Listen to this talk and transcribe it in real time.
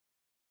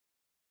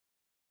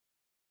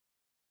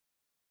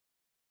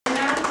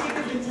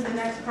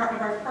next part of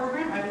our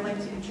program, I would like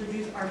to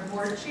introduce our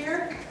board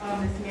chair,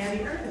 Ms.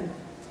 Mattie Ervin.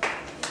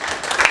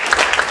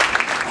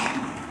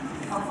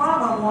 A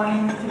father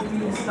wanting to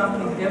do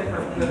something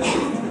different with his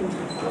two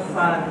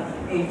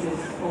sons, ages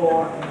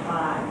 4 and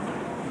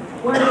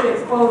 5, wanted to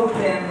expose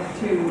them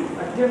to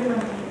a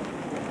different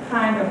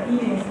kind of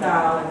eating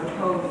style as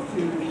opposed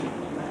to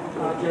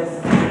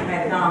just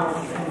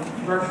McDonald's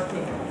and Burger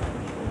King.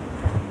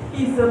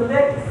 He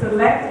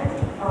selected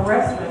a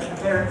restaurant, a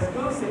very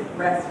exclusive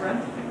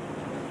restaurant,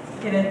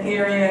 in an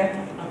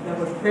area that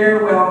was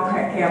very well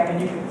kept, and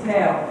you could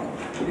tell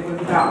it was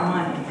about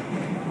money.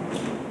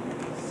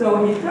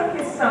 So he took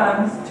his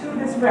sons to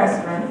this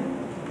restaurant.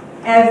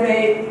 As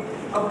they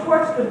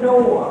approached the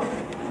door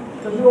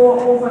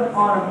opened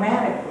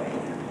automatically.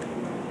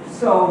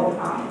 So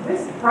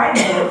this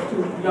frightened those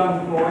two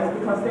young boys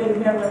because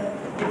they'd never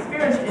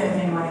experienced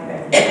anything like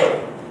that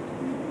before.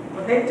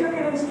 But they took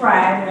it in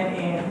stride and went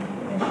in,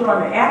 and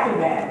shortly after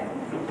that,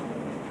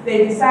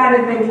 they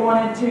decided they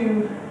wanted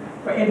to,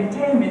 for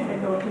entertainment, they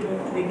go to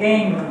the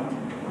game room.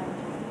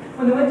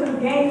 When they went to the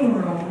game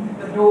room,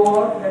 the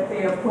door that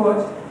they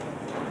approached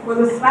was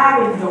a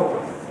sliding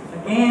door.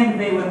 Again,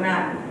 they were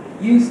not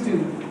used to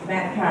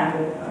that kind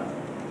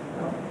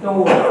of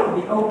door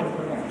to be open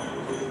for them.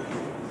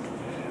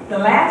 The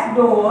last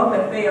door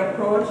that they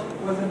approached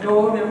was a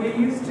door that we're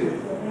used to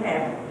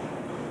having.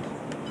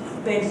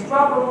 They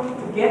struggled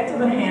to get to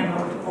the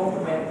handle to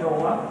open that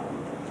door,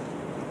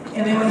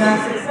 and they were not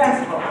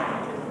successful.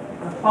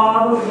 The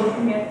father,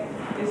 looking at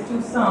his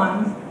two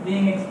sons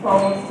being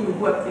exposed to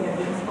what they had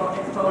been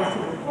exposed to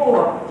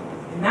before,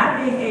 and not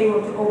being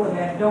able to open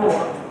that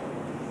door,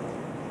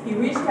 he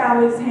reached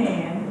out his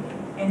hand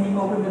and he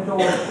opened the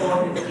door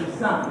for his two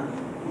sons.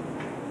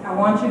 I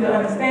want you to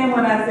understand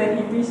when I said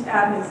he reached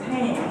out his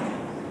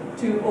hand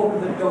to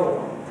open the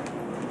door.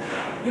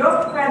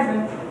 Your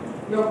presence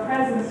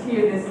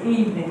here this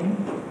evening,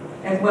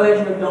 as well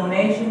as your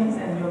donations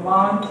and your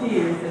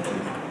volunteering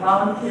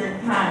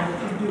time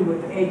that you do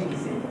with the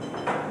agency,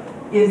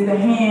 is the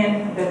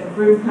hand that the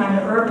Broome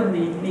County Urban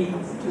League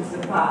needs to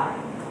supply.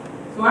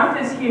 So I'm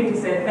just here to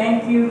say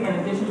thank you, in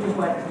addition to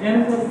what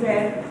Jennifer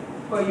said,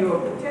 for your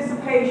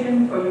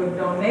participation, for your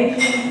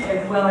donations,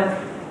 as well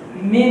as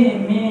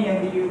many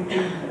of you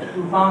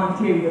who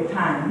volunteer your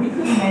time. We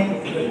couldn't make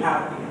it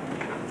without you.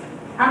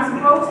 I'm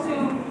supposed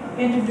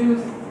to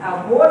introduce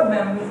our board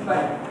members,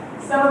 but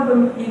some of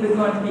them either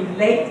going to be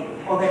late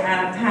or they're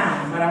out of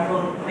town, but I'm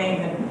going to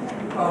name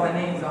them, call their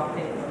names off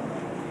paper.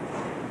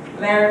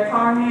 Larry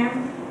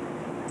Parham,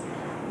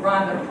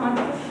 Rhonda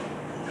Hunter,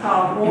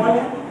 Carl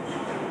Boyle,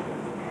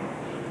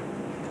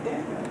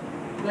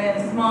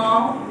 Glenn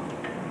Small,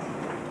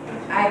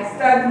 Ike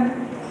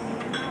Sutton,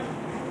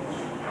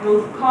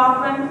 Ruth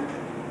Coughlin,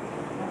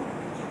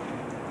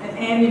 and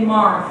Andy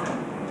Morrison.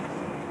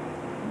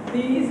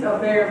 These are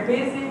very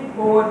busy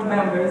board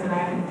members, and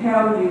I can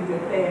tell you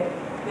that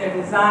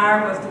their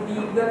desire was to be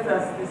with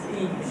us this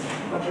evening,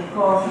 but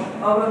because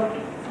of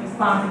other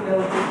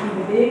responsibilities,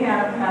 either being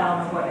out of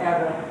town or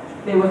whatever,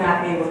 they were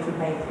not able to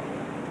make it.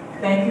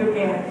 Thank you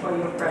again for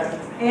your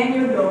presence and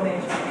your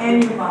donation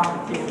and your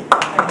volunteers.